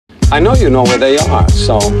I know you know where they are,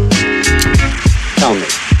 so tell me.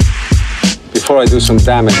 Before I do some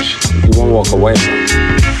damage, you won't walk away from me.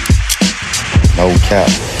 No cap.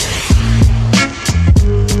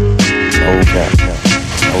 No cap.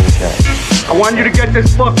 No cap. I want you to get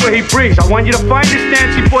this fuck where he breathes. I want you to find this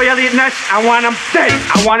Nancy boy Elliot Ness. I want him dead.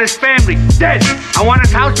 I want his family dead. I want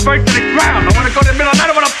his house burnt to the ground. I want to go to the middle of the night.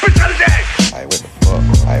 I want to bitch out his ass. Alright, what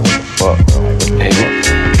the fuck, bro?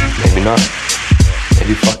 Maybe not.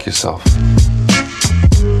 Maybe fuck yourself.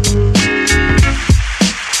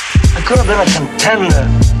 I could have been a contender.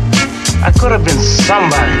 I could have been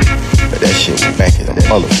somebody. But that shit was back in the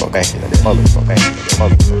motherfucker. Back in the motherfucker.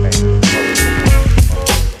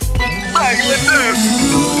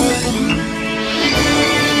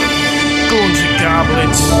 Goons and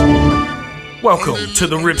Goblins. Welcome to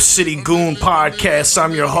the Rip City Goon Podcast.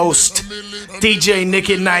 I'm your host, DJ Nick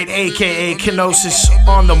at Night, aka Kenosis,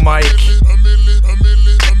 on the mic.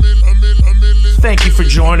 Thank you for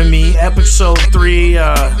joining me. Episode 3.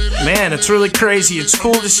 Man, it's really crazy. It's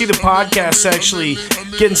cool to see the podcast actually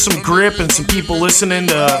getting some grip and some people listening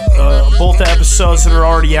to both the episodes that are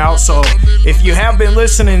already out. So if you have been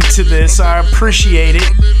listening to this, I appreciate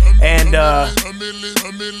it. And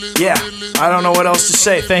yeah, I don't know what else to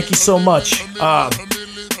say. Thank you so much.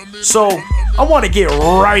 So I want to get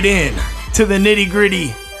right in to the nitty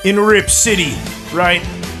gritty in Rip City, right?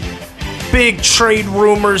 Big trade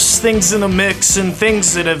rumors, things in the mix, and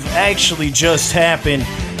things that have actually just happened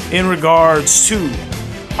in regards to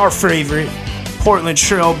our favorite Portland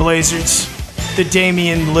Trail Blazers. The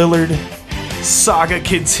Damian Lillard saga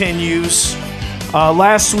continues.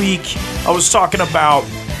 Last week, I was talking about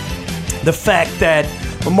the fact that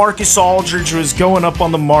LaMarcus Aldridge was going up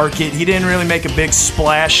on the market. He didn't really make a big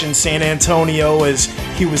splash in San Antonio as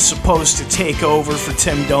he was supposed to take over for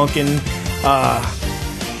Tim Duncan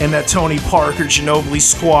and that Tony Parker Ginobili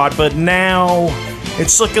squad, but now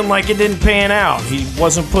it's looking like it didn't pan out. He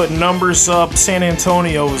wasn't putting numbers up. San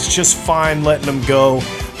Antonio was just fine letting him go.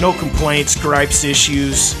 No complaints, gripes,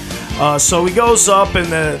 issues. So he goes up,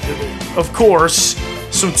 and of course,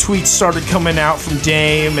 some tweets started coming out from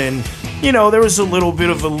Dame, and you know, there was a little bit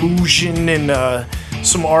of illusion in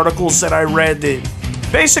some articles that I read that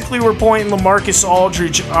basically were pointing LaMarcus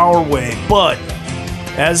Aldridge our way, but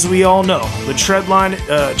as we all know, the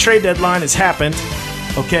trade deadline has happened,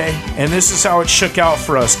 okay? And this is how it shook out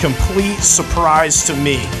for us. Complete surprise to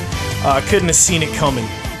me. Couldn't have seen it coming.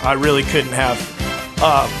 I really couldn't have.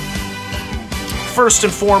 First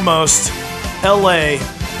and foremost, LA,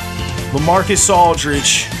 LaMarcus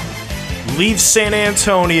Aldridge leaves San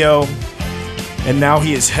Antonio, and now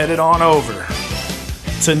he is headed on over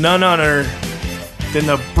to none other than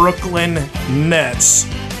the Brooklyn Nets,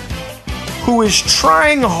 who is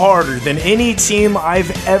trying harder than any team I've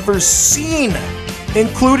ever seen,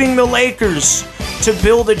 including the Lakers, to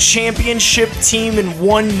build a championship team in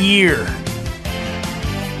 1 year.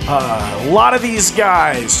 A lot of these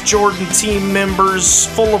guys, Jordan team members,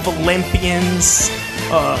 full of Olympians,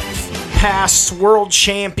 past world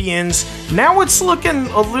champions. Now it's looking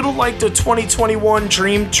a little like the 2021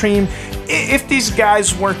 Dream Team if these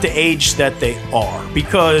guys weren't the age that they are,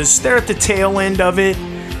 because they're at the tail end of it.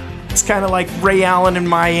 It's kind of like Ray Allen in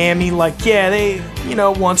Miami. Like, yeah, they,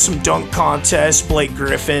 won some dunk contests. Blake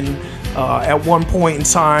Griffin. At one point in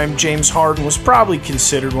time, James Harden was probably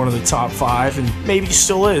considered one of the top 5, and maybe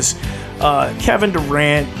still is. Kevin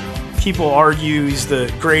Durant, people argue he's the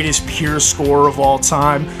greatest pure scorer of all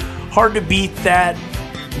time. Hard to beat that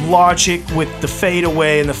logic with the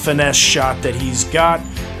fadeaway and the finesse shot that he's got.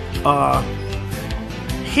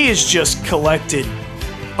 He has just collected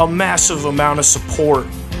a massive amount of support,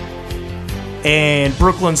 and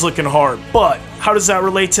Brooklyn's looking hard. But how does that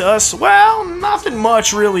relate to us? Well, nothing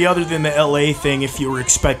much really, other than the LA thing if you were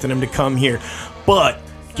expecting him to come here. But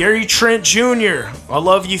Gary Trent Jr., I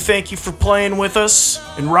love you, thank you for playing with us,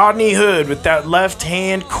 and Rodney Hood with that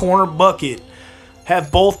left-hand corner bucket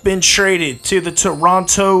have both been traded to the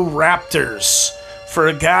Toronto Raptors for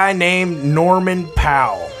a guy named Norman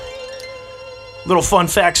Powell. Little fun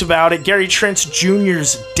facts about it. Gary Trent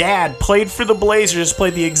Jr.'s dad played for the Blazers,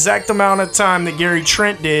 played the exact amount of time that Gary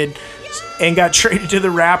Trent did, and got traded to the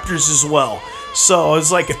Raptors as well. So it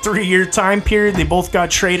was like a 3-year time period. They both got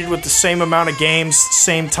traded with the same amount of games,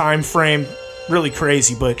 same time frame. Really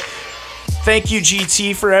crazy, but thank you,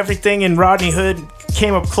 GT, for everything. And Rodney Hood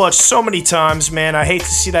came up clutch so many times, man. I hate to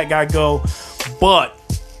see that guy go, but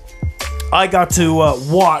I got to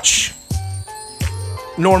watch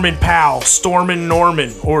Norman Powell, Stormin'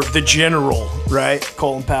 Norman, or the General, right?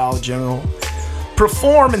 Colin Powell, General.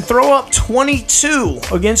 perform and throw up 22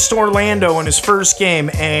 against Orlando in his first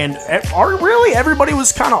game, and really everybody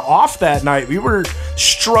was kind of off that night. We were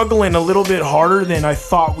struggling a little bit harder than I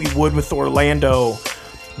thought we would with Orlando,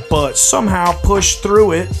 but somehow pushed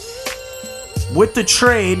through it with the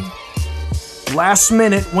trade. Last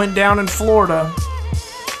minute, went down in Florida,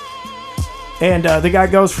 and the guy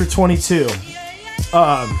goes for 22.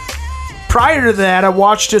 Prior to that, I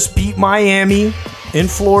watched us beat Miami in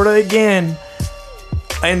Florida again.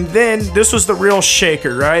 And then this was the real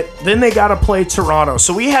shaker, right? Then they got to play Toronto.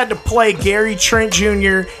 So we had to play Gary Trent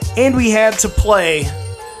Jr. and we had to play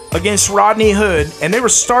against Rodney Hood. And they were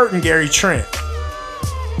starting Gary Trent.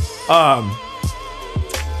 I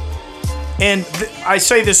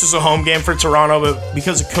say this is a home game for Toronto, but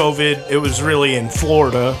because of COVID, it was really in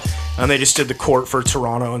Florida. And they just did the court for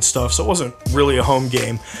Toronto and stuff, so it wasn't really a home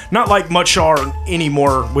game. Not like much are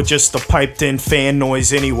anymore with just the piped-in fan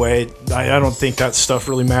noise anyway. I don't think that stuff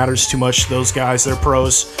really matters too much to those guys. They're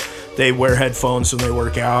pros. They wear headphones when they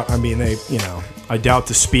work out. I mean, I doubt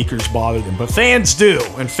the speakers bother them. But fans do,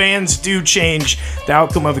 and fans do change the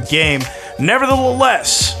outcome of a game.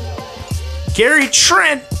 Nevertheless, Gary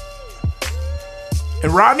Trent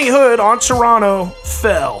and Rodney Hood on Toronto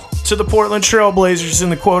fell to the Portland Trail Blazers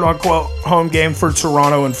in the quote-unquote home game for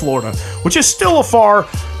Toronto and Florida, which is still a far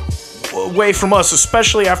way from us,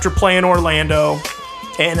 especially after playing Orlando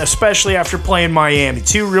and especially after playing Miami.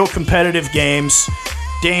 Two real competitive games.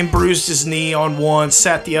 Dame bruised his knee on one,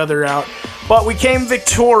 sat the other out. But we came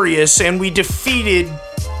victorious, and we defeated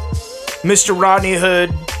Mr. Rodney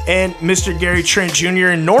Hood and Mr. Gary Trent Jr.,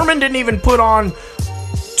 and Norman didn't even put on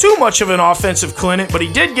too much of an offensive clinic, but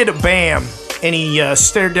he did get a bam. And he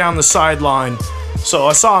stared down the sideline. So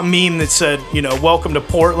I saw a meme that said, welcome to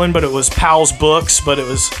Portland, but it was Powell's Books, but it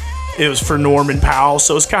was for Norman Powell.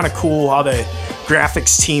 So it's kind of cool how the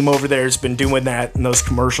graphics team over there has been doing that in those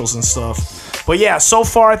commercials and stuff. But yeah, so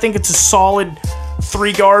far I think it's a solid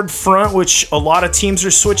 3-guard front, which a lot of teams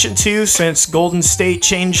are switching to since Golden State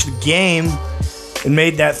changed the game and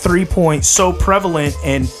made that 3-point so prevalent.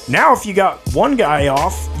 And now if you got one guy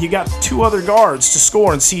off, you got 2 other guards to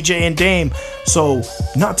score in CJ and Dame. So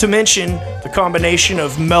not to mention the combination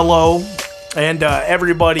of Melo and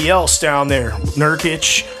everybody else down there.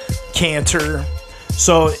 Nurkic, Cantor.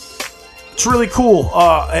 So it's really cool.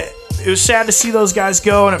 It was sad to see those guys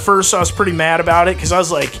go, and at first I was pretty mad about it because I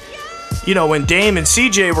was like, when Dame and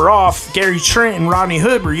CJ were off, Gary Trent and Rodney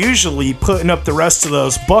Hood were usually putting up the rest of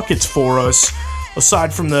those buckets for us.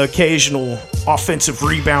 Aside from the occasional offensive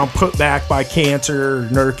rebound put back by Cantor or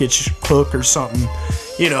Nurkic hook or something,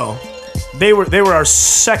 they were our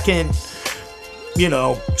second,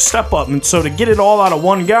 step up. And so to get it all out of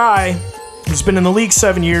one guy who's been in the league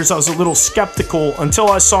 7 years, I was a little skeptical until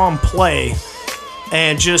I saw him play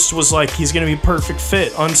and just was like, he's going to be a perfect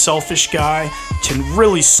fit. Unselfish guy, can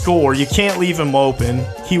really score. You can't leave him open.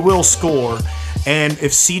 He will score. And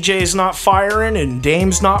if CJ is not firing and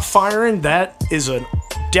Dame's not firing, that is a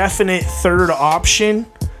definite third option.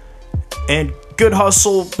 And good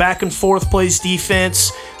hustle, back and forth, plays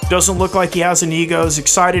defense. Doesn't look like he has an ego. Is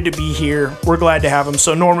excited to be here. We're glad to have him.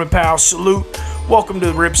 So Norman Powell, salute. Welcome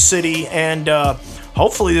to Rip City. And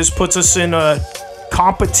hopefully this puts us in a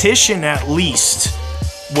competition at least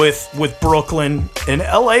with Brooklyn. And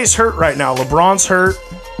LA's hurt right now. LeBron's hurt.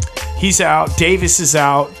 He's out. Davis is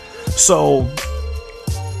out. So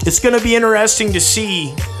it's going to be interesting to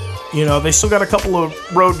see. They still got a couple of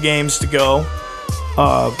road games to go.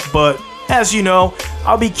 But as you know,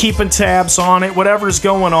 I'll be keeping tabs on it. Whatever's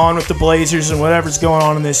going on with the Blazers and whatever's going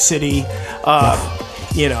on in this city, I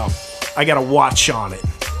got to watch on it.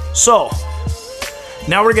 So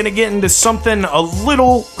now we're going to get into something a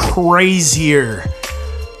little crazier.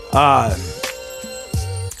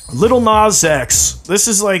 Lil Nas X. This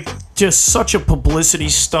is like just such a publicity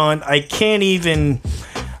stunt. I can't even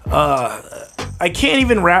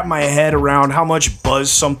wrap my head around how much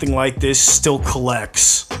buzz something like this still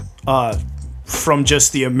collects from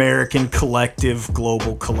just the American collective,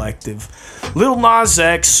 global collective. Lil Nas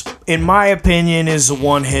X, in my opinion, is a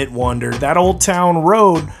one-hit wonder. That Old Town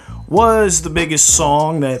Road was the biggest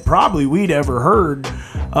song that probably we'd ever heard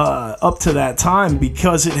up to that time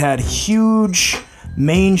because it had huge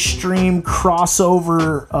mainstream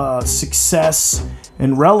crossover success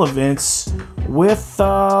and relevance with,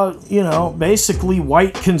 basically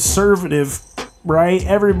white conservative, right?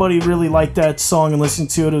 Everybody really liked that song and listened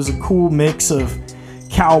to it. It was a cool mix of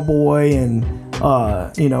cowboy and,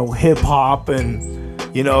 hip-hop and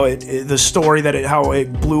You know, the story that how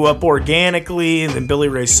it blew up organically, and then Billy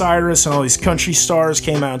Ray Cyrus and all these country stars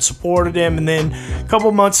came out and supported him, and then a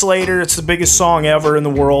couple months later, it's the biggest song ever in the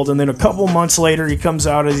world, and then a couple months later, he comes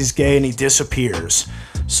out as he's gay and he disappears.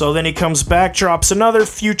 So then he comes back, drops another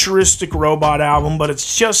futuristic robot album, but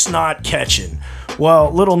it's just not catching.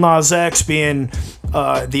 Well, Lil Nas X, being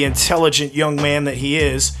the intelligent young man that he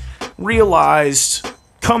is, realized,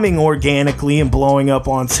 coming organically and blowing up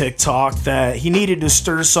on TikTok, that he needed to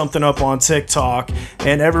stir something up on TikTok,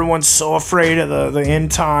 and everyone's so afraid of the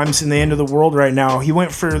end times and the end of the world right now. He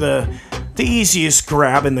went for the easiest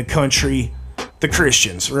grab in the country, the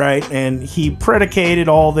Christians, right? And he predicated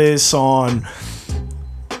all this on,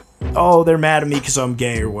 oh, they're mad at me because I'm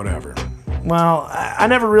gay or whatever. Well, I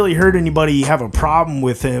never really heard anybody have a problem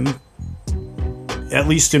with him, at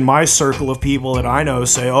least in my circle of people that I know,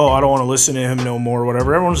 say, oh, I don't want to listen to him no more or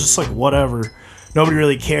whatever. Everyone's just like, whatever. Nobody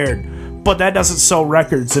really cared. But that doesn't sell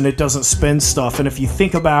records and it doesn't spin stuff. And if you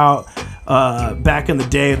think about back in the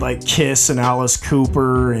day, like Kiss and Alice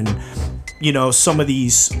Cooper and, you know, some of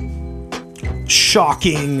these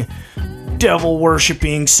shocking,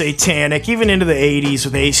 devil-worshipping, satanic, even into the 80s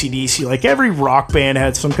with AC/DC, like every rock band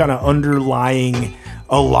had some kind of underlying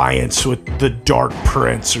alliance with the Dark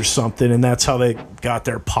Prince or something, and that's how they got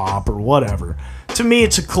their pop or whatever. To me,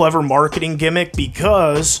 it's a clever marketing gimmick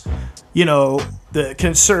because, you know, the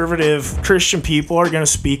conservative Christian people are going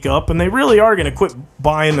to speak up, and they really are going to quit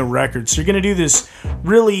buying the records. They're going to do this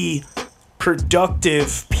really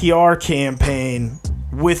productive PR campaign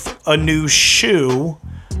with a new shoe,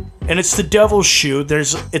 and it's the devil's shoe.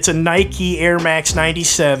 It's a Nike Air Max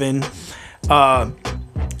 97,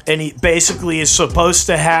 and he basically is supposed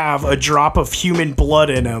to have a drop of human blood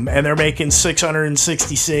in him, and they're making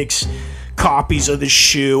 666 copies of the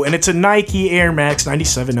shoe, and it's a Nike Air Max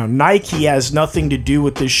 97. Now, Nike has nothing to do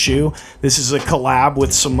with this shoe. This is a collab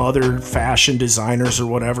with some other fashion designers or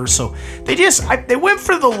whatever, so they went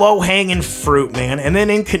for the low-hanging fruit, man, and then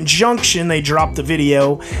in conjunction, they dropped the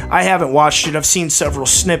video. I haven't watched it. I've seen several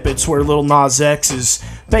snippets where Lil Nas X is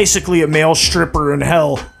basically a male stripper in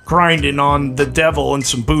hell, grinding on the devil in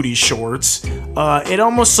some booty shorts. It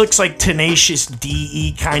almost looks like Tenacious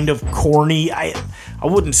D kind of corny. I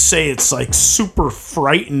wouldn't say it's like super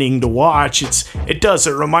frightening to watch. It does.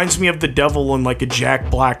 It reminds me of the devil in like a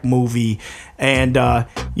Jack Black movie. And,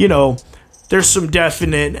 you know, there's some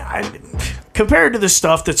definite... compared to the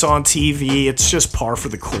stuff that's on TV, it's just par for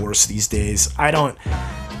the course these days.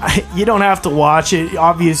 You don't have to watch it.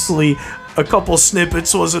 Obviously, a couple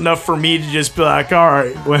snippets was enough for me to just be like, all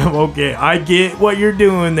right, well, okay, I get what you're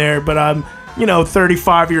doing there, but I'm,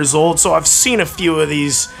 35 years old, so I've seen a few of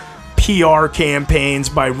these PR campaigns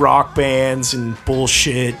by rock bands and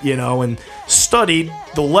bullshit, and studied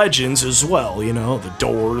the legends as well, the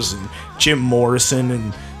Doors and Jim Morrison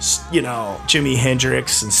and, Jimi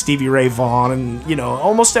Hendrix and Stevie Ray Vaughan and,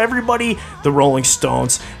 almost everybody, the Rolling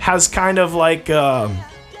Stones, has kind of like an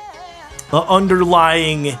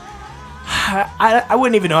underlying... I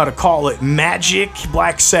wouldn't even know how to call it, magic,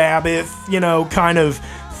 Black Sabbath, kind of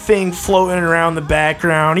thing floating around the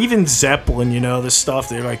background. Even Zeppelin, the stuff,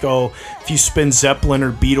 they're like, oh, if you spin Zeppelin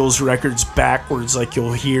or Beatles records backwards, like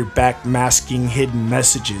you'll hear backmasking hidden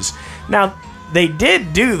messages. Now, they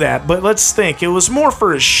did do that, but let's think, it was more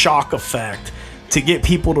for a shock effect to get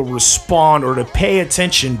people to respond or to pay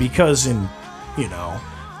attention, because in,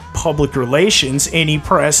 public relations, any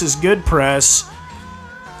press is good press.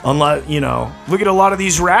 Unless, look at a lot of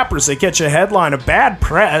these rappers. They catch a headline of bad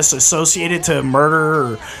press associated to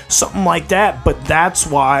murder or something like that, but that's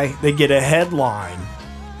why they get a headline,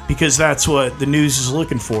 because that's what the news is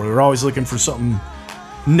looking for. They're always looking for something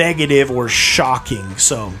negative or shocking.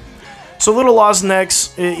 So Lil Nas X,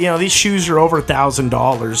 these shoes are over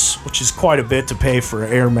 $1,000, which is quite a bit to pay for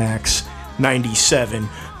an Air Max 97.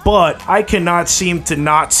 But I cannot seem to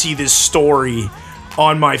not see this story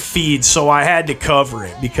on my feed, so I had to cover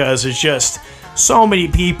it, because it's just so many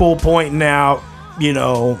people pointing out,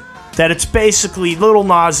 that it's basically Lil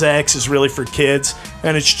Nas X is really for kids,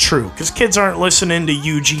 and it's true, because kids aren't listening to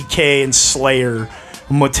UGK and Slayer,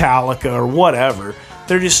 Metallica, or whatever.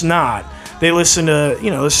 They're just not. They listen to,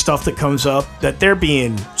 the stuff that comes up that they're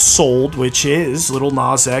being sold, which is Lil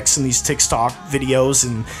Nas X and these TikTok videos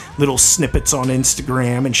and little snippets on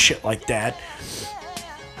Instagram and shit like that.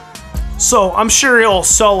 So I'm sure he'll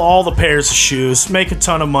sell all the pairs of shoes, make a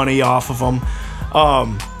ton of money off of them.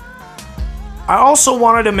 I also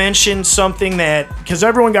wanted to mention something that, because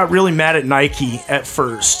everyone got really mad at Nike at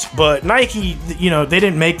first, but Nike, they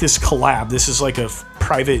didn't make this collab. This is like a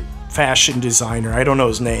private fashion designer, I don't know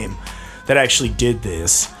his name, that actually did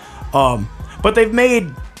this. But they've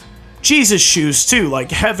made Jesus shoes too,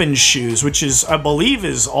 like Heaven shoes, which is, I believe,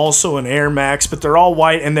 is also an Air Max, but they're all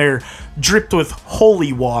white and they're dripped with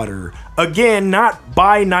holy water. Again, not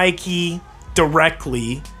by Nike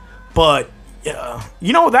directly, but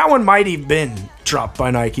that one might have been dropped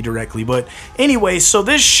by Nike directly. But anyway, so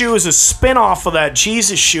this shoe is a spin-off of that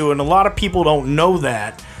Jesus shoe, and a lot of people don't know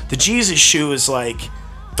that. The Jesus shoe is like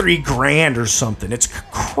 $3,000 or something. It's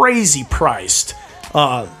crazy priced.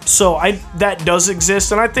 So that does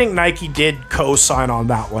exist, and I think Nike did co-sign on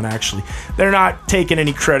that one, actually. They're not taking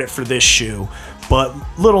any credit for this shoe, but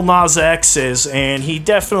Lil Nas X is, and he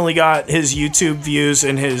definitely got his YouTube views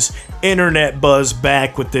and his internet buzz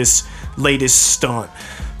back with this latest stunt.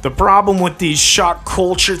 The problem with these shock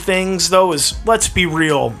culture things, though, is, let's be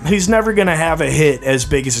real, he's never going to have a hit as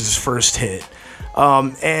big as his first hit.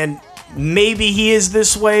 And maybe he is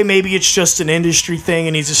this way, maybe it's just an industry thing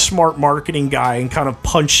and he's a smart marketing guy and kind of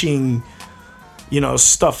punching,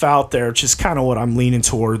 stuff out there, which is kind of what I'm leaning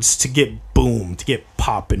towards, to get boom, to get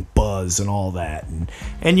pop and buzz and all that.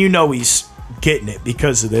 And he's getting it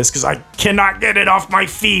because of this, because I cannot get it off my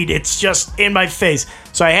feed. It's just in my face.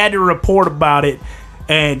 So I had to report about it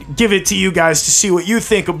and give it to you guys to see what you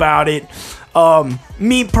think about it.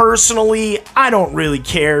 Me personally, I don't really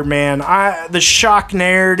care, man. The shock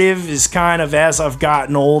narrative is kind of, as I've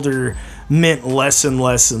gotten older, meant less and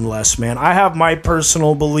less and less, man. I have my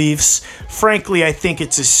personal beliefs. Frankly, I think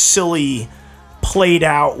it's a silly, played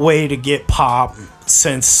out way to get pop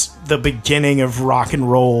since the beginning of rock and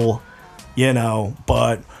roll,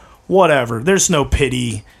 but whatever. There's no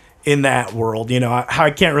pity in that world.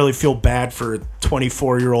 I can't really feel bad for a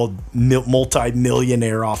 24-year-old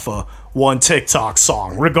multi-millionaire off a one TikTok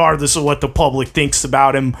song, regardless of what the public thinks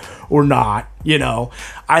about him or not.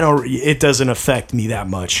 It doesn't affect me that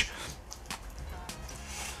much.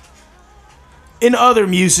 In other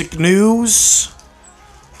music news,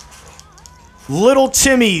 Little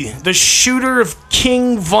Timmy, the shooter of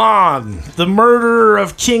King Von, the murderer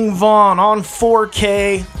of King Von, on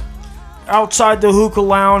 4K outside the Hookah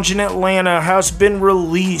Lounge in Atlanta, has been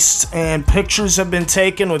released, and pictures have been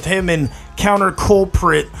taken with him and counter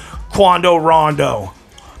culprit Quando Rondo.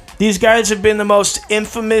 These guys have been the most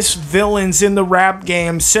infamous villains in the rap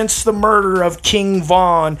game since the murder of King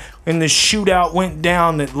Von, and the shootout went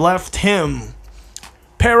down that left him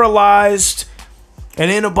paralyzed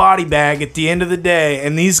and in a body bag at the end of the day.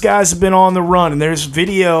 And these guys have been on the run, and there's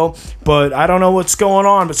video, but I don't know what's going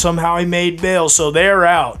on, but somehow he made bail, so they're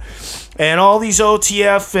out. And all these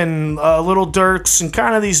OTF and Little Durks and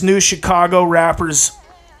kind of these new Chicago rappers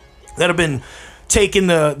that have been taking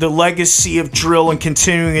the legacy of drill and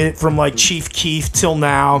continuing it from like Chief Keef till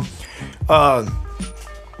now. All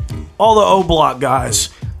the O-Block guys,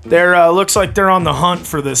 they're looks like they're on the hunt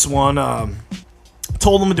for this one.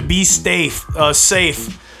 Told them to be safe.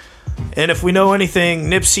 And if we know anything,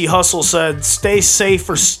 Nipsey Hussle said, stay safe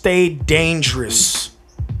or stay dangerous.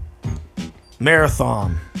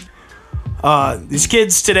 Marathon. These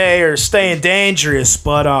kids today are staying dangerous,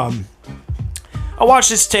 but I watched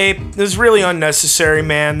this tape. It was really unnecessary,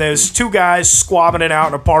 man. There's two guys squabbing it out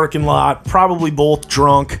in a parking lot, probably both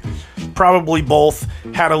drunk, probably both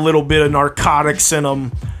had a little bit of narcotics in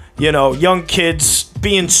them. Young kids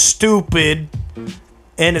being stupid.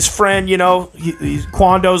 And his friend,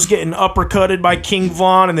 Quando's getting uppercutted by King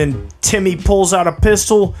Von, and then Timmy pulls out a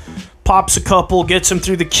pistol, pops a couple, gets him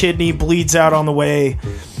through the kidney, bleeds out on the way.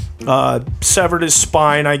 Severed his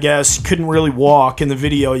spine, I guess. Couldn't really walk. In the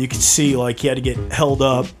video, you could see like he had to get held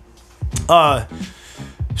up.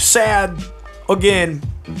 Sad, again.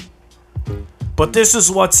 But this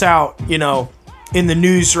is what's out, in the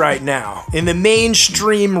news right now. In the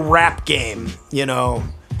mainstream rap game,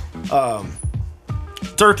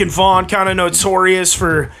 Durk and Von kind of notorious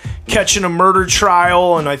for catching a murder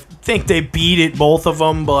trial, and I think they beat it, both of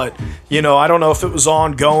them, but I don't know if it was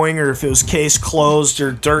ongoing or if it was case closed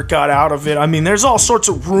or Durk got out of it. I mean, there's all sorts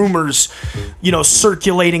of rumors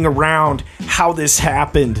circulating around how this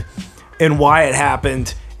happened and why it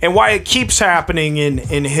happened and why it keeps happening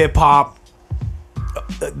in hip-hop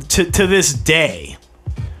to this day,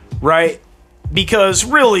 right? Because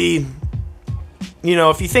really,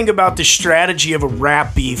 if you think about the strategy of a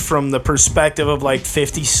rap beef from the perspective of like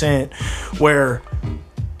 50 Cent, where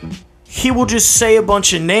he will just say a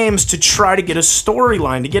bunch of names to try to get a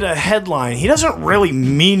storyline, to get a headline. He doesn't really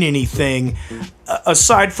mean anything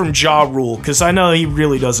aside from Ja Rule, because I know he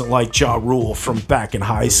really doesn't like Ja Rule from back in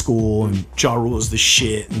high school, and Ja Rule was the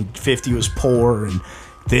shit, and 50 was poor, and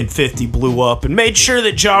then 50 blew up and made sure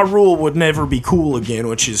that Ja Rule would never be cool again,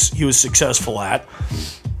 which is he was successful at.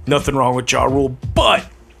 Nothing wrong with Ja Rule, but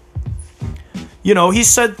You know, he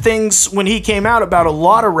said things when he came out about a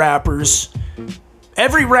lot of rappers.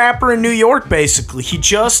 Every rapper in New York, basically. He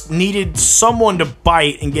just needed someone to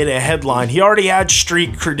bite and get a headline. He already had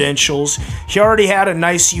street credentials. He already had a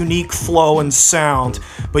nice, unique flow and sound.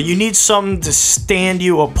 But you need something to stand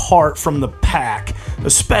you apart from the pack,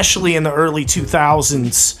 especially in the early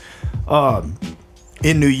 2000s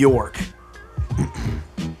in New York.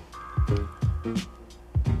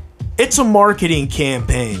 It's a marketing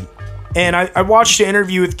campaign. And I watched an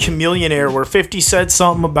interview with Chamillionaire where 50 said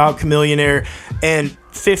something about Chamillionaire, and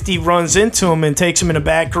 50 runs into him and takes him in a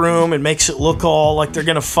back room and makes it look all like they're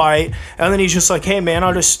going to fight. And then he's just like, hey, man,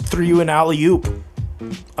 I just threw you an alley-oop.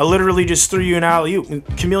 I literally just threw you an alley-oop. And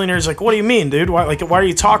Chamillionaire's like, what do you mean, dude? Why are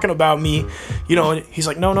you talking about me? You know, and he's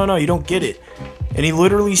like, no, you don't get it. And he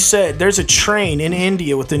literally said, there's a train in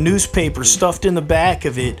India with a newspaper stuffed in the back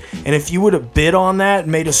of it. And if you would have bid on that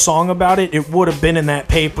and made a song about it, it would have been in that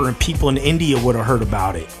paper and people in India would have heard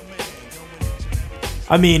about it.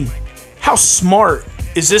 I mean, how smart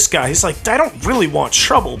is this guy? He's like, I don't really want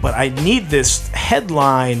trouble, but I need this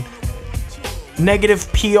headline, negative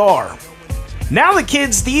PR. Now the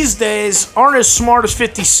kids these days aren't as smart as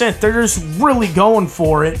 50 Cent. They're just really going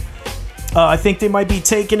for it. I think they might be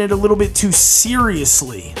taking it a little bit too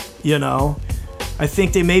seriously, you know. I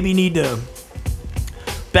think they maybe need to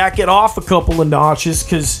back it off a couple of notches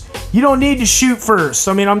because you don't need to shoot first.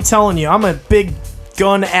 I mean, I'm telling you, I'm a big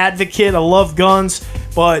gun advocate. I love guns,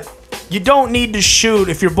 but you don't need to shoot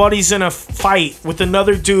if your buddy's in a fight with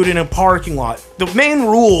another dude in a parking lot. The main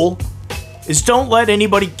rule is don't let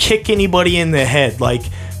anybody kick anybody in the head. Like,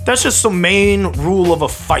 that's just the main rule of a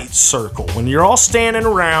fight circle. When you're all standing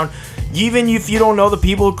around, even if you don't know the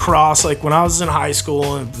people across, like when I was in high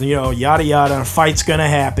school and, you know, yada yada, a fight's gonna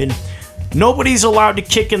happen. Nobody's allowed to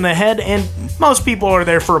kick in the head, and most people are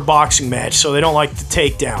there for a boxing match, so they don't like the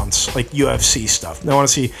takedowns, like UFC stuff. They want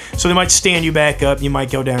to see, so they might stand you back up, you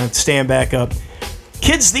might go down and stand back up.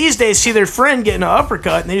 Kids these days see their friend getting an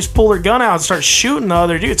uppercut, and they just pull their gun out and start shooting the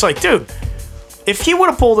other dude. It's like, dude, if he would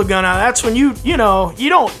have pulled the gun out, that's when you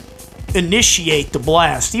don't initiate the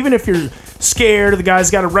blast. Even if you're scared, the guy's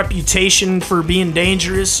got a reputation for being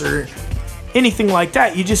dangerous or anything like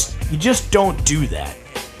that, you just don't do that.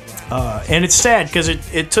 And it's sad because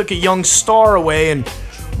it took a young star away and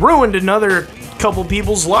ruined another couple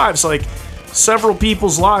people's lives. Like, several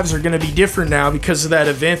people's lives are going to be different now because of that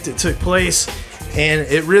event that took place, and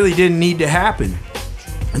it really didn't need to happen.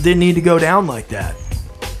 It didn't need to go down like that.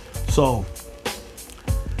 So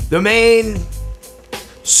the main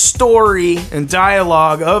story and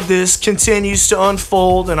dialogue of this continues to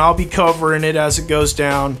unfold, and I'll be covering it as it goes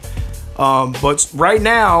down. But right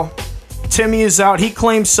now, Timmy is out. He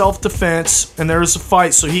claimed self-defense, and there was a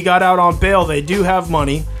fight, so he got out on bail. They do have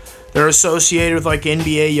money. They're associated with like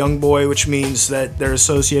NBA Youngboy, which means that they're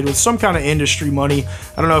associated with some kind of industry money.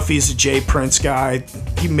 I don't know if he's a Jay Prince guy.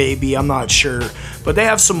 He may be. I'm not sure. But they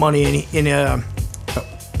have some money yeah,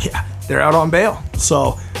 they're out on bail.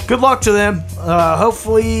 So good luck to them.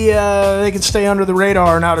 Hopefully they can stay under the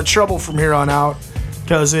radar and out of trouble from here on out,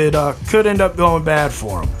 because it could end up going bad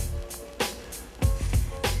for them.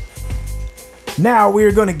 Now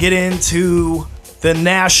we're going to get into the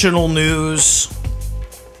national news.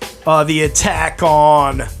 The attack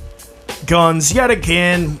on guns yet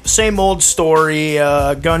again. Same old story.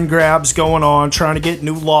 Gun grabs going on, trying to get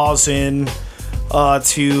new laws in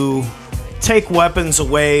to take weapons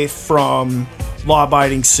away from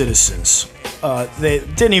law-abiding citizens. They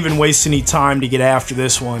didn't even waste any time to get after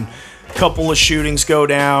this one. A couple of shootings go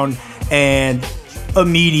down, and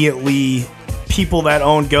immediately people that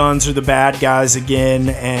own guns are the bad guys again.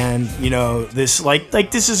 And you know, this like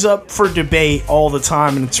this is up for debate all the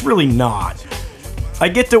time, and it's really not. I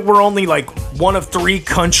get that we're only like one of 3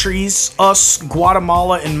 countries, us,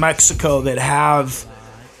 Guatemala, and Mexico, that have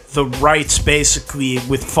the rights basically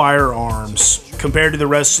with firearms compared to the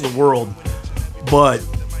rest of the world. But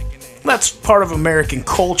that's part of American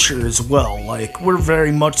culture as well. Like, we're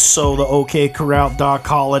very much so the OK Corral, Doc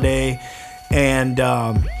Holliday, and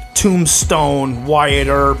Tombstone, Wyatt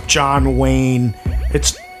Earp, John Wayne.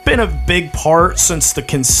 It's been a big part since the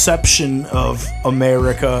conception of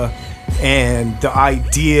America and the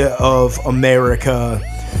idea of America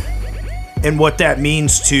and what that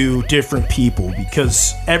means to different people,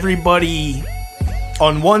 because everybody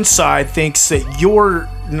on one side thinks that you're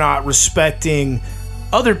not respecting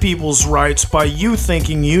other people's rights by you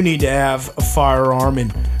thinking you need to have a firearm,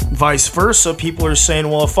 and vice versa. People are saying,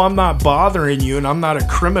 well, if I'm not bothering you and I'm not a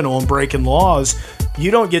criminal and breaking laws,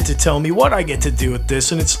 you don't get to tell me what I get to do with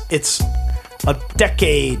this. And it's a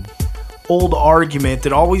decade old argument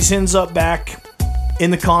that always ends up back in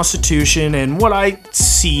the Constitution, and what I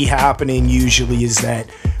see happening usually is that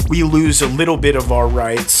we lose a little bit of our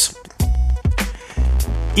rights,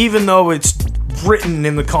 even though it's written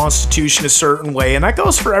in the Constitution a certain way. And that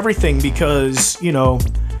goes for everything, because, you know,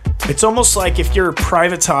 it's almost like if you're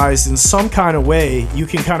privatized in some kind of way, you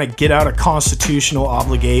can kind of get out of constitutional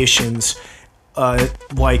obligations,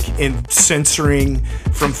 like in censoring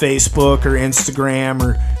from Facebook or Instagram,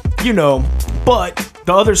 or, you know. But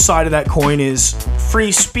the other side of that coin is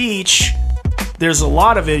free speech. There's a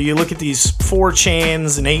lot of it. You look at these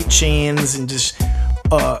 4chans and 8chans and just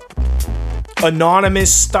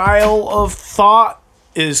anonymous style of thought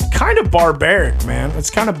is kind of barbaric, man. It's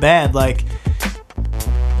kind of bad. Like,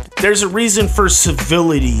 there's a reason for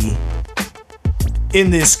civility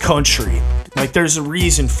in this country. Like, there's a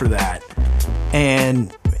reason for that.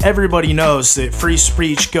 And everybody knows that free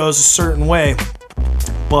speech goes a certain way.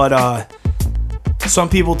 But some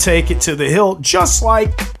people take it to the hilt, just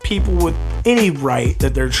like people with any right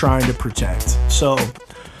that they're trying to protect. So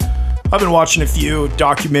I've been watching a few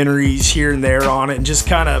documentaries here and there on it, and just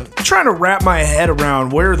kind of trying to wrap my head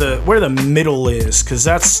around where the middle is, because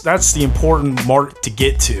that's the important mark to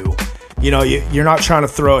get to. You know, you're not trying to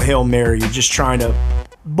throw a Hail Mary. You're just trying to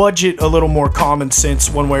budget a little more common sense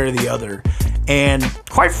one way or the other. And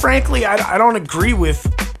quite frankly, I don't agree with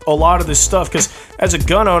a lot of this stuff, because as a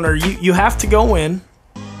gun owner, you have to go in,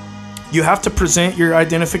 you have to present your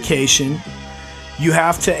identification, you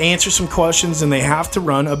have to answer some questions, and they have to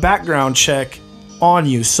run a background check on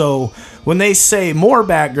you. So when they say more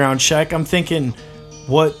background check, I'm thinking,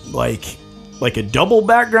 what, like a double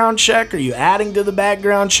background check? Are you adding to the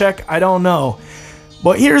background check? I don't know.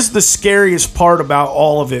 But here's the scariest part about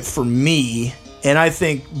all of it for me, and I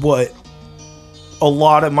think what a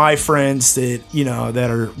lot of my friends that, you know,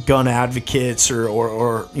 that are gun advocates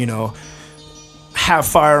or you know, have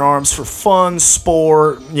firearms for fun,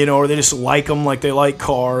 sport, you know, or they just like them like they like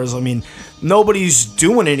cars. I mean, nobody's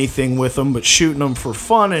doing anything with them but shooting them for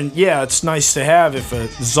fun. And yeah, it's nice to have. If a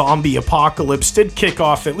zombie apocalypse did kick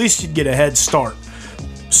off, at least you'd get a head start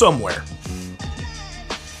somewhere.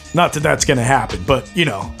 Not that that's going to happen, but, you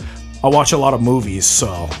know, I watch a lot of movies,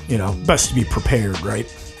 so, you know, best to be prepared, right?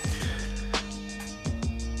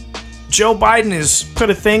 Joe Biden has put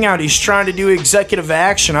a thing out. He's trying to do executive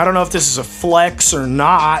action. I don't know if this is a flex or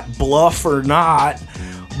not, bluff or not,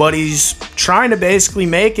 but he's trying to basically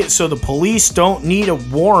make it so the police don't need a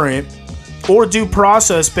warrant or due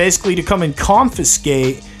process basically to come and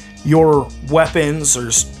confiscate your weapons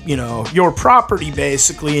or, you know, your property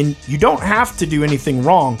basically, and you don't have to do anything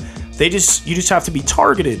wrong. You just have to be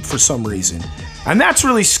targeted for some reason. And that's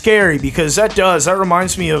really scary, because that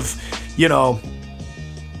reminds me of, you know,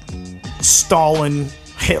 Stalin,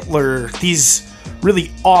 Hitler, these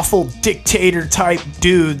really awful dictator type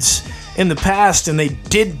dudes in the past, and they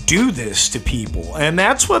did do this to people. And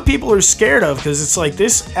that's what people are scared of, because it's like,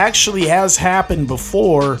 this actually has happened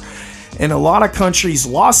before, and a lot of countries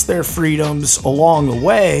lost their freedoms along the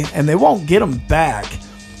way, and they won't get them back.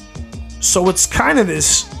 So it's kind of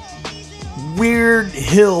this weird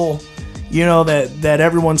hill, you know, that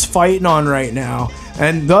everyone's fighting on right now.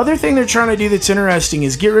 And the other thing they're trying to do that's interesting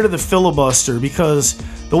is get rid of the filibuster, because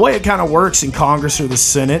the way it kind of works in Congress or the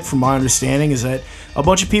Senate, from my understanding, is that a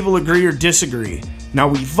bunch of people agree or disagree. Now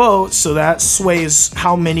we vote, so that sways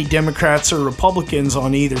how many Democrats or Republicans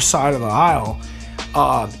on either side of the aisle.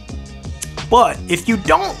 But if you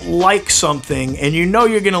don't like something and you know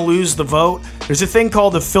you're going to lose the vote, there's a thing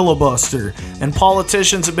called the filibuster. And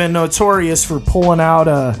politicians have been notorious for pulling out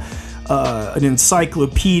an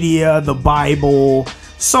encyclopedia, the Bible,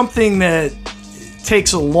 something that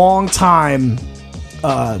takes a long time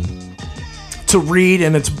to read,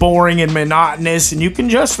 and it's boring and monotonous, and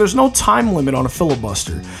there's no time limit on a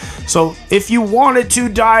filibuster. So if you wanted to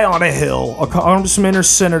die on a hill, a congressman or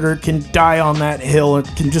senator can die on that hill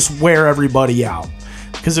and can just wear everybody out,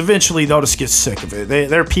 because eventually they'll just get sick of it.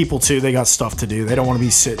 They're people too. They got stuff to do. They don't want to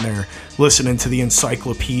be sitting there listening to the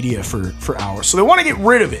encyclopedia for hours. So they want to get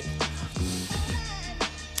rid of it.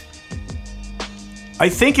 I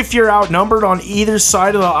think if you're outnumbered on either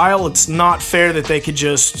side of the aisle, it's not fair that they could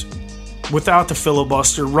just, without the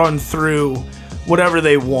filibuster, run through whatever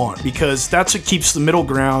they want, because that's what keeps the middle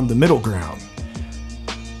ground the middle ground.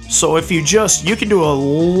 So if you can do a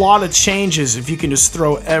lot of changes if you can just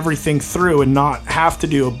throw everything through and not have to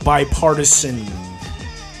do a bipartisan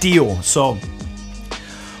deal. So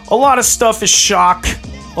a lot of stuff is shock,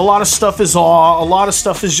 a lot of stuff is awe, a lot of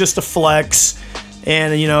stuff is just a flex,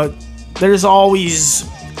 and, you know, there's always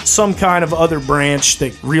some kind of other branch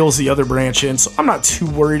that reels the other branch in, so I'm not too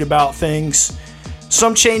worried about things.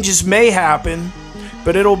 Some changes may happen,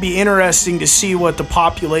 but it'll be interesting to see what the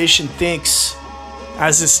population thinks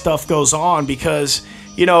as this stuff goes on, because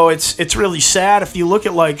you know it's really sad. If you look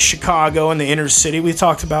at like Chicago and the inner city, we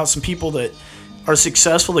talked about some people that are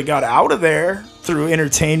successful that got out of there through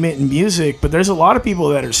entertainment and music, but there's a lot of people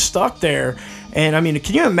that are stuck there. And I mean,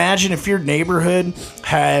 can you imagine if your neighborhood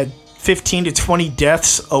had 15 to 20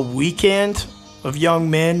 deaths a weekend of young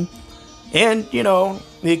men and, you know,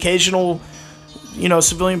 the occasional, you know,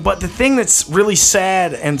 civilian? But the thing that's really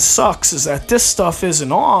sad and sucks is that this stuff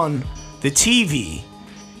isn't on the TV.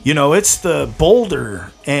 You know, it's the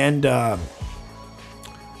Boulder and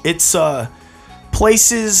it's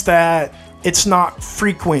places that it's not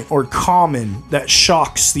frequent or common that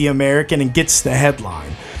shocks the American and gets the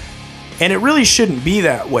headline. And it really shouldn't be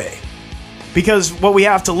that way. Because what we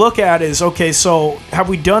have to look at is, okay, so have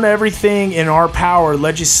we done everything in our power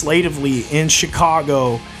legislatively in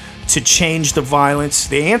Chicago to change the violence?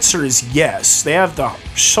 The answer is yes. They have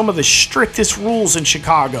some of the strictest rules in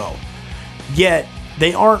Chicago, yet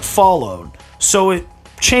they aren't followed. So it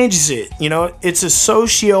changes it. You know, it's a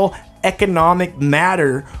socio-economic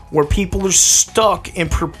matter where people are stuck in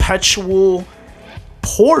perpetual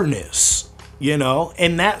poorness, you know,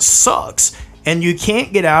 and that sucks. And you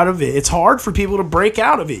can't get out of it. It's hard for people to break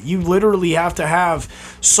out of it. You literally have to have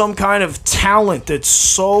some kind of talent that's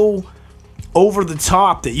so over the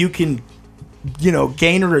top that you can, you know,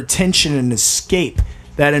 gain her attention and escape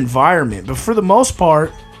that environment. But for the most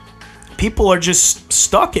part, people are just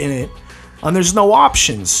stuck in it and there's no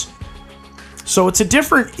options. So it's a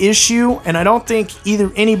different issue, and I don't think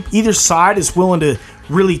either side is willing to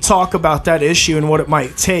really talk about that issue and what it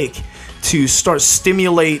might take to start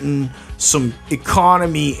stimulating some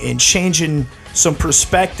economy and changing some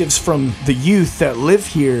perspectives from the youth that live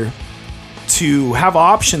here to have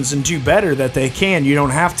options and do better that they can. You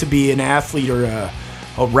don't have to be an athlete or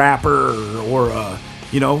a rapper or a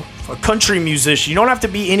country musician. You don't have to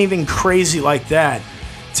be anything crazy like that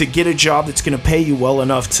to get a job that's going to pay you well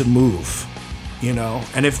enough to move, you know.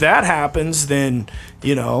 And if that happens, then,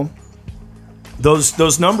 you know,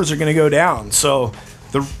 those numbers are going to go down. So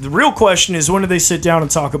the real question is, when do they sit down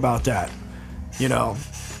and talk about that? You know,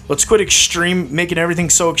 let's quit making everything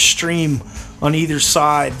so extreme on either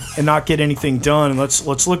side and not get anything done. And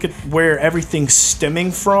let's look at where everything's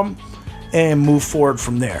stemming from and move forward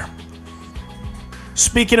from there.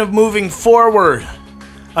 Speaking of moving forward,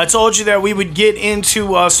 I told you that we would get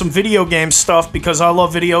into some video game stuff because I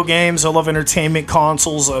love video games. I love entertainment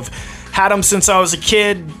consoles. I've had them since I was a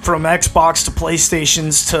kid, from Xbox to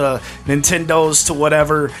PlayStations to Nintendos to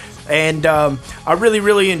whatever. And I really,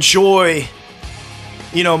 really enjoy,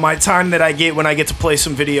 you know, my time that I get when I get to play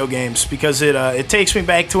some video games, because it takes me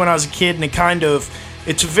back to when I was a kid, and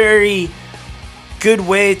it's a very good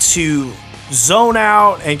way to zone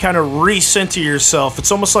out and kind of recenter yourself.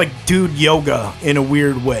 It's almost like dude yoga in a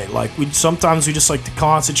weird way. Like sometimes we just like to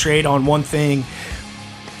concentrate on one thing,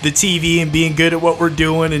 the TV, and being good at what we're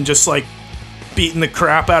doing, and just like beating the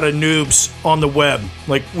crap out of noobs on the web.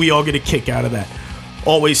 Like, we all get a kick out of that.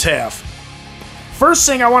 Always have. First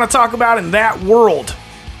thing I want to talk about in that world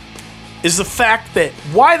is the fact that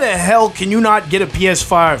why the hell can you not get a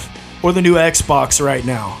PS5 or the new Xbox right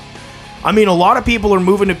now? I mean, a lot of people are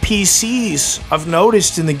moving to PCs. I've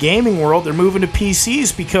noticed in the gaming world, they're moving to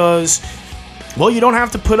PCs because, well, you don't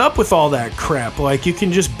have to put up with all that crap. Like, you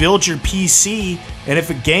can just build your PC, and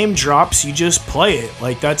if a game drops, you just play it.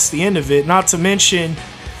 Like, that's the end of it. Not to mention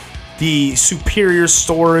the superior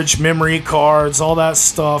storage, memory cards, all that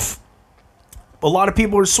stuff. A lot of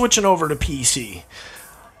people are switching over to PC.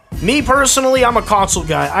 Me personally, I'm a console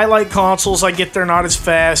guy. I like consoles. I get they're not as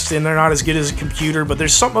fast and they're not as good as a computer, but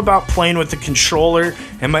there's something about playing with the controller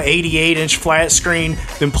and my 88-inch flat screen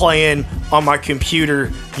than playing on my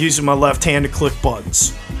computer using my left hand to click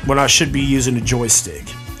buttons when I should be using a joystick.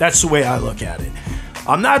 That's the way I look at it.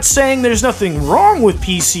 I'm not saying there's nothing wrong with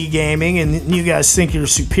PC gaming and you guys think you're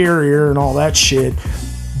superior and all that shit,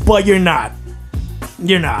 but you're not.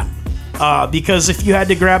 You're not. Because if you had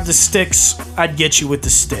to grab the sticks, I'd get you with the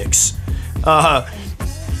sticks.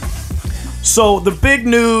 So the big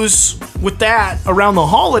news with that around the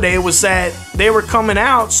holiday was that they were coming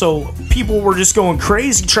out, so people were just going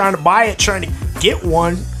crazy trying to buy it, trying to get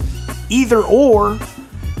one, either or,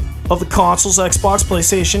 of the consoles, Xbox,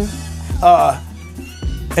 PlayStation,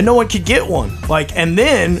 and no one could get one. Like, and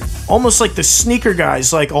then almost like the sneaker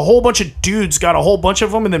guys, like a whole bunch of dudes got a whole bunch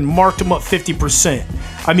of them and then marked them up 50%.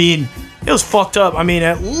 I mean, it was fucked up. I mean,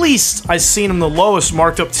 at least I seen them the lowest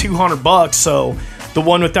marked up $200. So the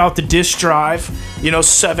one without the disc drive, you know,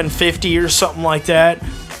 $750 or something like that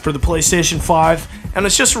for the PlayStation 5. And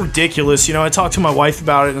it's just ridiculous. You know, I talked to my wife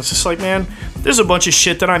about it, and it's just like, man, there's a bunch of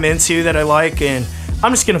shit that I'm into that I like, and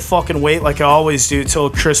I'm just gonna fucking wait like I always do till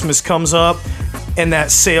Christmas comes up and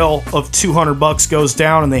that sale of $200 goes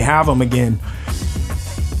down and they have them again.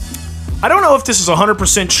 I don't know if this is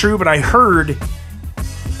 100% true, but I heard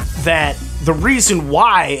that the reason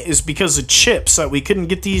why is because of chips, that we couldn't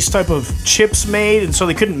get these type of chips made, and so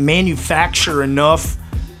they couldn't manufacture enough.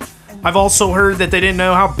 I've also heard that they didn't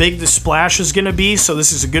know how big the splash is going to be, so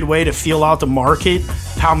this is a good way to feel out the market,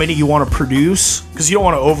 how many you want to produce, because you don't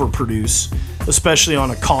want to overproduce, especially on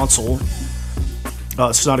a console.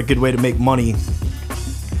 It's not a good way to make money.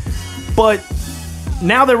 But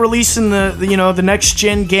now they're releasing the next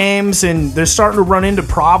gen games, and they're starting to run into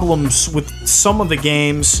problems with some of the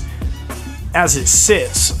games as it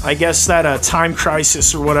sits. I guess that Time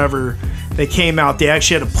Crisis or whatever, they came out, they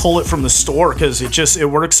actually had to pull it from the store because it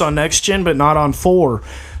works on next gen but not on 4.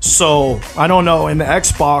 So I don't know in the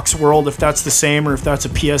Xbox world if that's the same or if that's a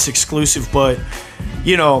PS exclusive, but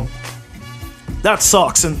that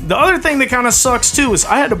sucks. And the other thing that kind of sucks too is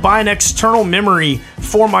I had to buy an external memory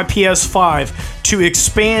for my PS5 to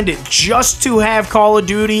expand it just to have Call of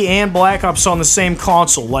Duty and Black Ops on the same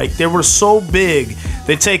console. Like, they were so big,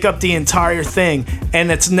 they take up the entire thing,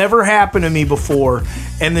 and it's never happened to me before.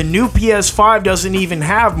 And the new PS5 doesn't even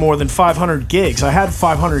have more than 500 gigs. I had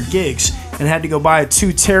 500 gigs and had to go buy a 2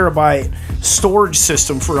 terabyte storage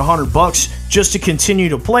system for $100 just to continue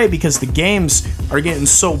to play because the games are getting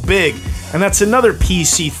so big. And that's another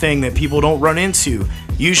PC thing that people don't run into.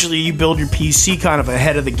 Usually you build your PC kind of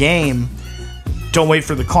ahead of the game. Don't wait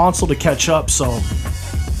for the console to catch up, so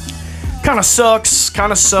kind of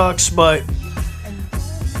sucks, but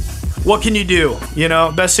what can you do?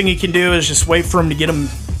 Best thing you can do is just wait for them to get them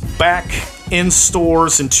back in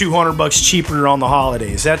stores and $200 cheaper on the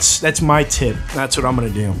holidays. That's my tip. That's what I'm gonna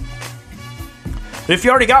do. But if you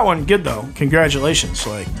already got one, good though. Congratulations.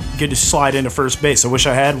 Like, good to slide into first base. I wish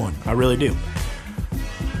I had one. I really do.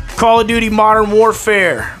 Call of Duty Modern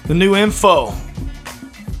Warfare, the new info.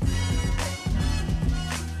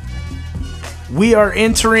 We are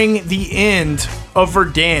entering the end of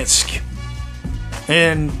Verdansk.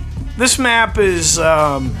 And this map is,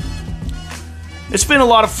 it's been a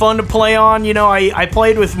lot of fun to play on. I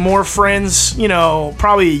played with more friends,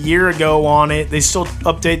 probably a year ago on it. They still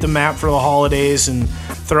update the map for the holidays and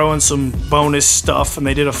throw in some bonus stuff. And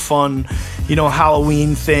they did a fun,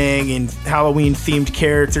 Halloween thing and Halloween-themed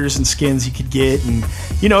characters and skins you could get. And,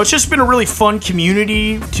 it's just been a really fun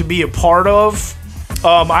community to be a part of.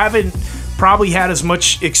 I haven't probably had as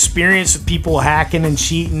much experience with people hacking and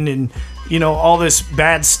cheating and all this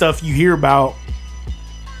bad stuff you hear about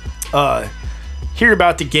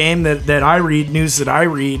the game that I read, news that I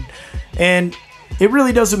read, and it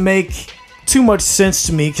really doesn't make too much sense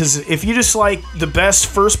to me, because if you just like the best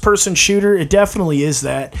first person shooter, it definitely is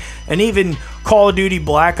that. And even Call of Duty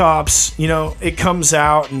Black Ops, it comes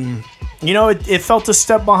out and it felt a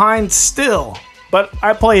step behind still. But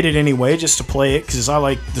I played it anyway, just to play it, because I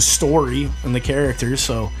like the story and the characters,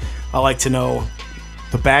 so I like to know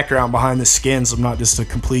the background behind the skins. I'm not just a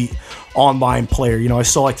complete online player. I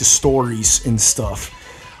still like the stories and stuff.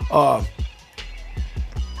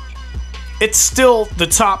 It's still the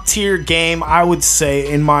top tier game, I would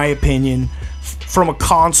say, in my opinion, from a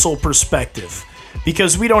console perspective,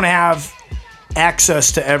 because we don't have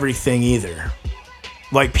access to everything either,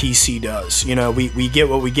 like PC does. We get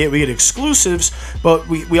what we get. We get exclusives, but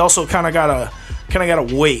we also kind of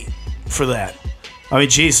gotta wait for that. I mean,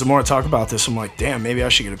 geez, the more I talk about this, I'm like, damn, maybe I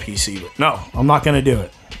should get a PC. But no, I'm not gonna do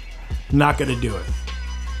it. Not gonna do it.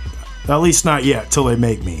 At least not yet, till they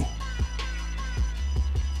make me.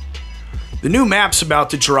 The new map's about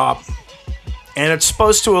to drop, and it's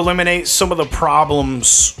supposed to eliminate some of the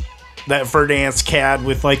problems that Verdansk had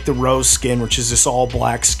with like the Rose skin, which is this all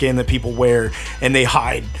black skin that people wear and they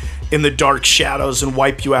hide in the dark shadows and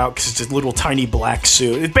wipe you out because it's a little tiny black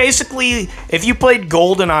suit. It basically, if you played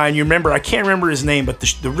GoldenEye and you remember, I can't remember his name, but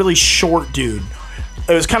the really short dude,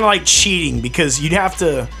 it was kind of like cheating because you'd have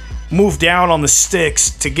to move down on the sticks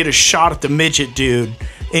to get a shot at the midget dude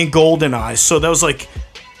in GoldenEye. So that was like,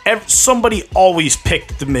 somebody always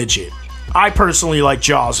picked the midget. I personally like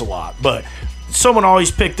Jaws a lot, but someone always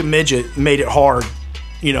picked the midget, made it hard,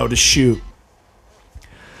 to shoot.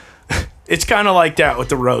 It's kind of like that with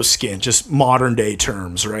the Rose skin, just modern day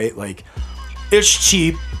terms, right? Like, it's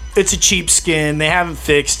cheap. It's a cheap skin. They haven't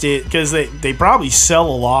fixed it because they probably sell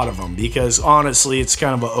a lot of them because, honestly, it's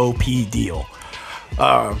kind of an OP deal.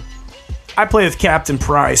 I play with Captain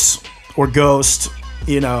Price or Ghost,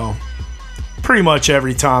 pretty much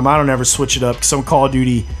every time. I don't ever switch it up because I'm Call of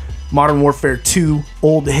Duty Modern Warfare 2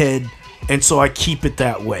 old head, and so I keep it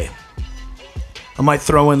that way. I might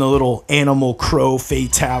throw in the little animal crow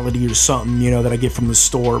fatality or something, that I get from the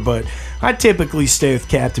store. But I typically stay with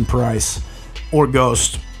Captain Price or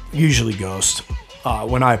Ghost, usually Ghost,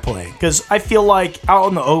 when I play. Because I feel like out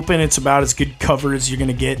in the open, it's about as good cover as you're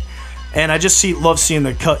going to get. And I just love seeing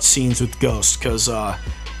the cut scenes with Ghost, because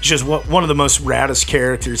he's just one of the most raddest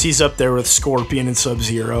characters. He's up there with Scorpion and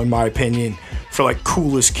Sub-Zero, in my opinion, for like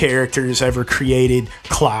coolest characters ever created.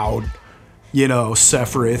 Cloud,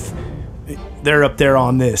 Sephiroth. They're up there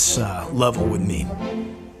on this level with me.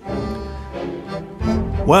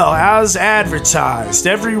 Well, as advertised,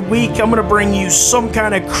 every week I'm going to bring you some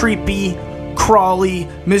kind of creepy, crawly,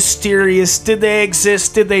 mysterious, did they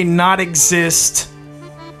exist, did they not exist,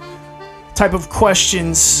 type of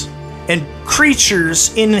questions and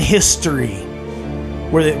creatures in history.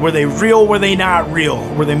 Were they real, were they not real?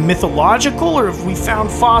 Were they mythological, or have we found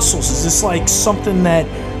fossils? Is this like something that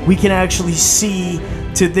we can actually see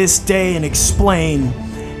to this day and explain?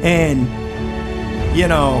 And,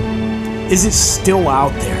 is it still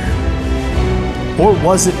out there? Or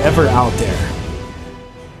was it ever out there?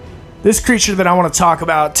 This creature that I want to talk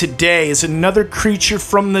about today is another creature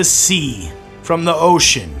from the sea, from the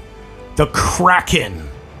ocean, the Kraken.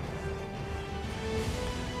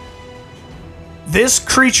 This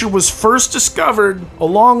creature was first discovered a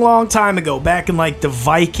long, long time ago, back in like the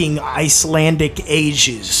Viking Icelandic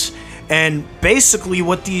ages. And basically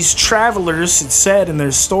what these travelers had said in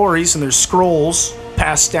their stories and their scrolls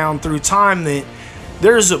passed down through time, that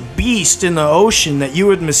there's a beast in the ocean that you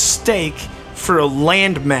would mistake for a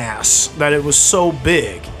landmass, that it was so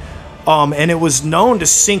big. And it was known to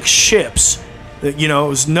sink ships. It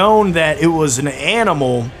was known that it was an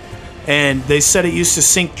animal. And they said it used to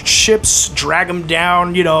sink ships, drag them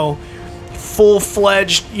down,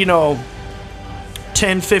 full-fledged,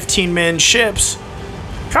 10, 15 men ships.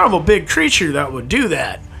 Kind of a big creature that would do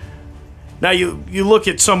that. Now, you look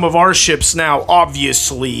at some of our ships now,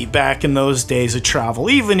 obviously, back in those days of travel,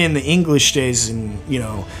 even in the English days and,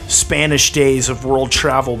 Spanish days of world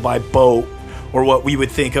travel by boat, or what we would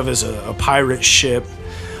think of as a pirate ship,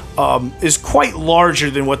 is quite larger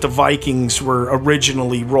than what the Vikings were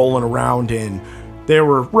originally rolling around in. They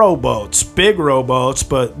were rowboats, big rowboats,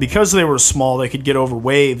 but because they were small, they could get over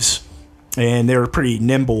waves, and they were pretty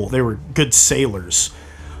nimble. They were good sailors.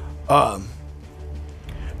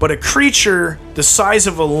 But a creature the size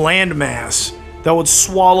of a landmass that would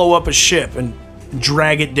swallow up a ship and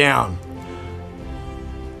drag it down.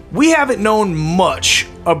 We haven't known much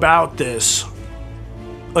about this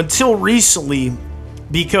until recently,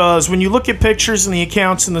 because when you look at pictures and the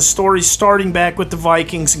accounts and the stories starting back with the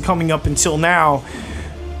Vikings and coming up until now,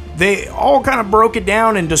 they all kind of broke it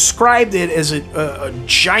down and described it as a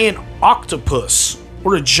giant octopus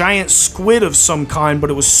or a giant squid of some kind, but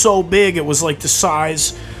it was so big it was like the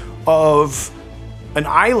size of an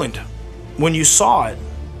island when you saw it.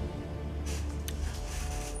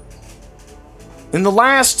 In the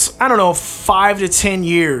last, 5 to 10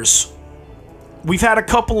 years, we've had a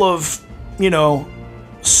couple of,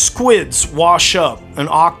 squids wash up, an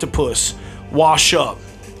octopus wash up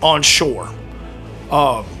on shore.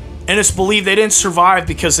 And it's believed they didn't survive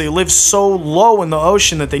because they live so low in the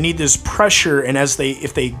ocean that they need this pressure, and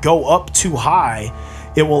if they go up too high,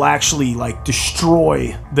 it will actually like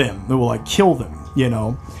destroy them. It will like kill them,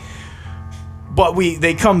 But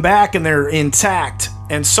they come back and they're intact.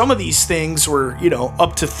 And some of these things were,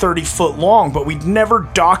 up to 30 foot long, but we'd never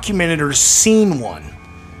documented or seen one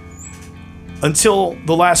until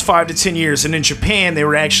the last 5 to 10 years. And in Japan, they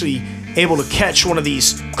were actually able to catch one of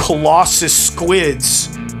these colossus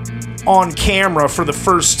squids on camera for the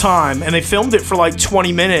first time. And they filmed it for like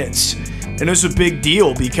 20 minutes. And it was a big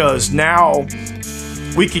deal because now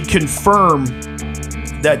we could confirm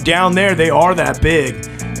that down there they are that big.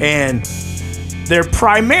 And they're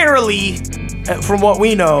primarily, from what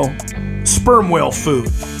we know, sperm whale food.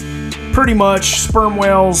 Pretty much, sperm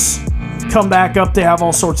whales come back up, they have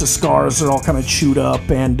all sorts of scars, they're all kind of chewed up,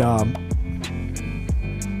 and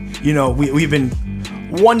we've been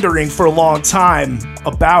wondering for a long time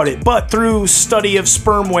about it, but through study of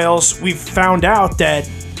sperm whales, we've found out that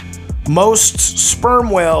most sperm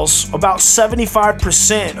whales, about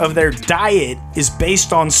 75% of their diet is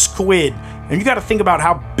based on squid. And you got to think about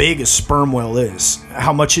how big a sperm whale is,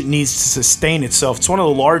 how much it needs to sustain itself. It's one of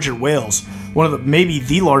the larger whales, maybe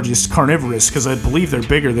the largest carnivorous, because I believe they're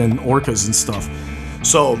bigger than orcas and stuff.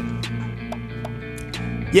 So,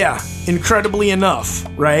 yeah, incredibly enough,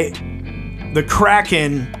 right? The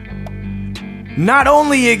Kraken not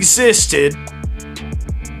only existed,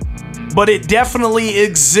 but it definitely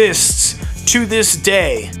exists to this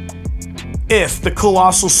day if the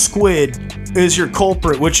colossal squid is your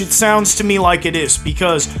culprit, which it sounds to me like it is,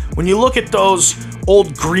 because when you look at those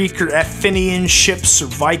old Greek or Athenian ships or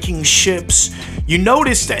Viking ships, you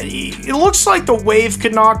notice that it looks like the wave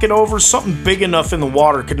could knock it over. Something big enough in the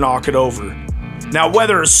water could knock it over. Now,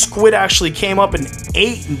 whether a squid actually came up and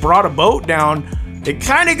ate and brought a boat down, it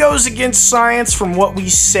kind of goes against science from what we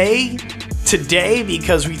say today,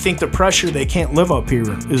 because we think the pressure, they can't live up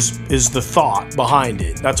here is the thought behind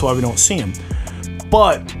it. That's why we don't see them.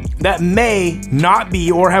 But that may not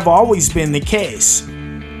be or have always been the case.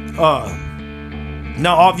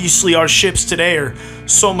 Now, obviously, our ships today are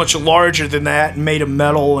so much larger than that, made of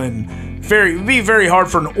metal, and it'd be very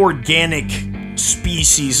hard for an organic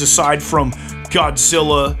species aside from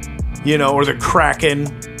Godzilla, or the Kraken,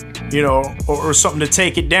 or something to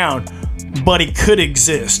take it down. But it could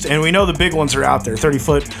exist, and we know the big ones are out there, 30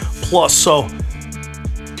 foot plus. So,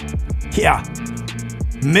 yeah,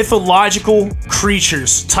 mythological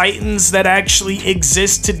creatures, titans that actually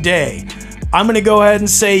exist today. I'm gonna go ahead and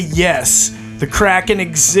say yes, the Kraken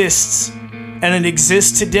exists, and it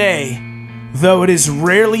exists today, though it is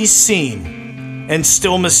rarely seen and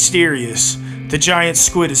still mysterious. The giant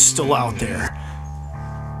squid is still out there.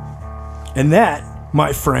 And that,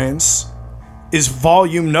 my friends, is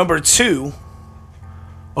volume number 2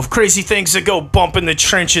 of Crazy Things That Go Bump in the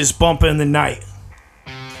Trenches, Bump in the Night.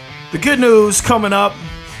 The good news coming up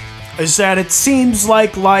is that it seems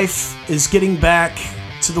like life is getting back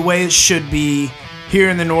to the way it should be here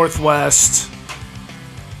in the Northwest.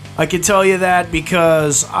 I can tell you that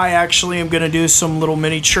because I actually am going to do some little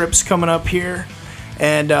mini trips coming up here.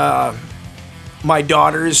 And my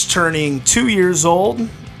daughter is turning 2 years old.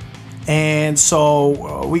 And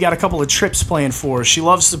so we got a couple of trips planned for her. She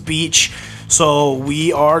loves the beach, so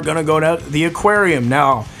we are going to go to the aquarium.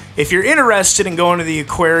 Now, if you're interested in going to the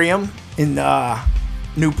aquarium in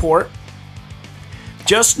Newport,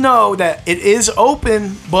 just know that it is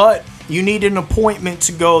open, but you need an appointment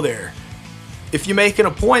to go there. If you make an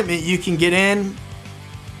appointment, you can get in,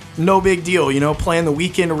 no big deal, plan the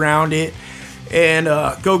weekend around it and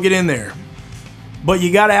go get in there. But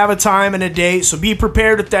you got to have a time and a date, so be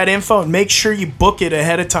prepared with that info and make sure you book it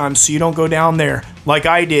ahead of time so you don't go down there like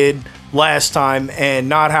I did last time and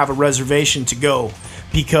not have a reservation to go,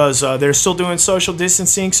 because they're still doing social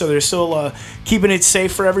distancing, so they're still keeping it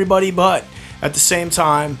safe for everybody. But at the same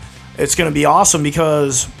time, it's going to be awesome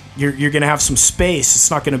because you're going to have some space.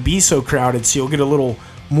 It's not going to be so crowded, so you'll get a little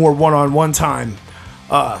more one-on-one time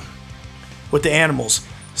with the animals.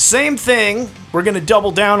 Same thing, we're going to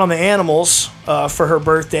double down on the animals for her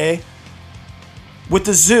birthday with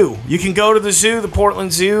the zoo. You can go to the zoo. The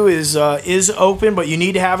Portland Zoo is open, but you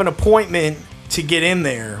need to have an appointment to get in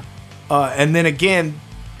there. And then again,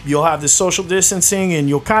 you'll have the social distancing, and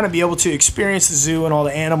you'll kind of be able to experience the zoo and all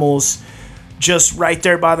the animals just right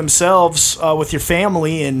there by themselves with your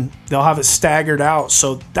family, and they'll have it staggered out.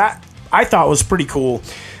 So that I thought was pretty cool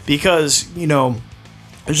because,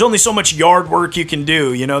 there's only so much yard work you can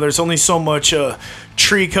do. There's only so much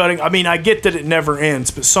tree cutting. I mean, I get that it never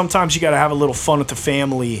ends, but sometimes you got to have a little fun with the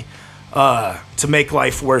family to make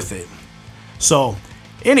life worth it. So,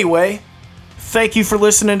 anyway, thank you for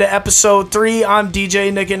listening to episode 3. I'm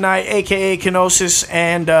DJ Nick at Night, a.k.a. Kenosis,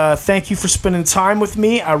 and thank you for spending time with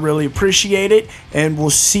me. I really appreciate it, and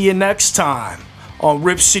we'll see you next time on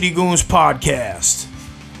Rip City Goons Podcast.